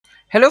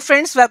Hello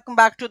friends, welcome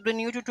back to the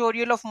new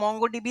tutorial of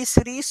MongoDB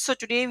series. So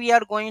today we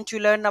are going to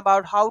learn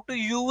about how to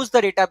use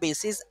the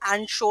databases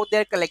and show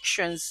their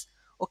collections.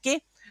 Okay,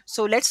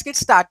 so let's get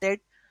started.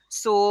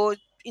 So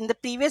in the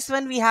previous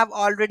one we have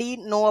already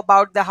know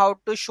about the how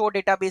to show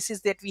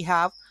databases that we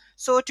have.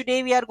 So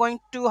today we are going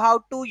to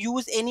how to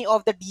use any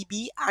of the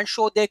DB and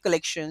show their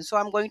collections. So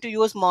I'm going to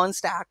use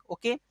monstack.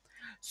 Okay,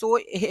 so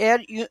here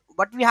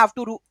what we have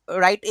to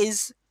write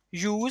is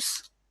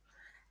use,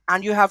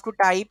 and you have to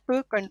type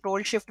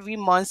control shift v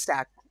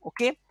monstack.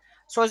 Okay,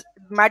 so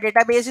my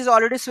database is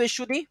already switched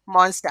to the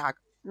monstack.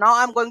 Now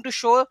I'm going to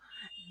show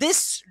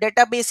this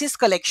database's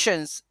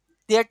collections,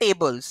 their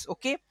tables.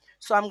 Okay,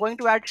 so I'm going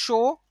to add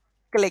show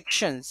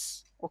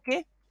collections.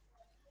 Okay,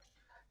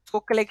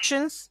 so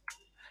collections,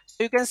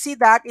 so you can see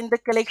that in the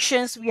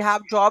collections we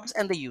have jobs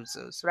and the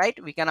users,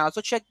 right? We can also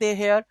check there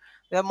here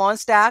the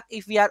monstack.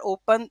 If we are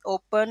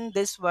open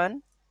this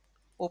one,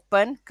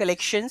 open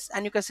collections,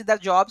 and you can see the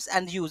jobs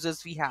and the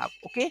users we have.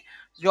 Okay,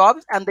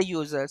 jobs and the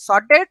users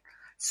sorted.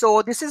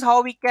 So this is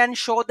how we can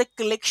show the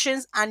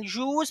collections and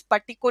use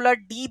particular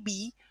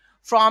DB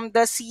from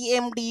the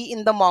CMD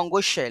in the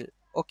Mongo shell.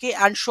 Okay,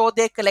 and show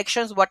their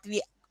collections, what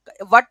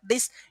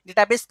this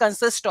database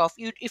consists of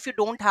if you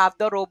don't have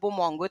the robo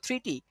mongo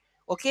 3t.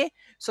 Okay,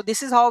 so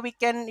this is how we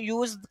can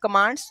use the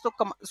commands.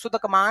 So the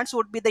commands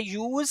would be the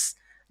use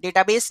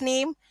database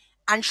name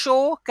and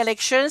show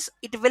collections.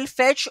 It will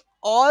fetch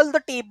all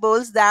the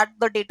tables that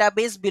the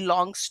database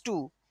belongs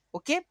to.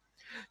 Okay,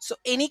 so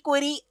any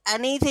query,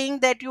 anything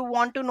that you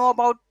want to know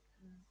about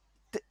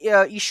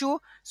the issue,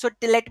 so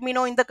let me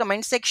know in the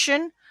comment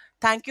section.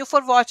 Thank you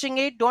for watching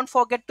it. Don't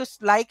forget to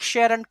like,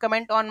 share and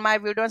comment on my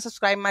video and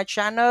subscribe my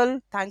channel.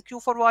 Thank you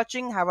for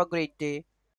watching. Have a great day.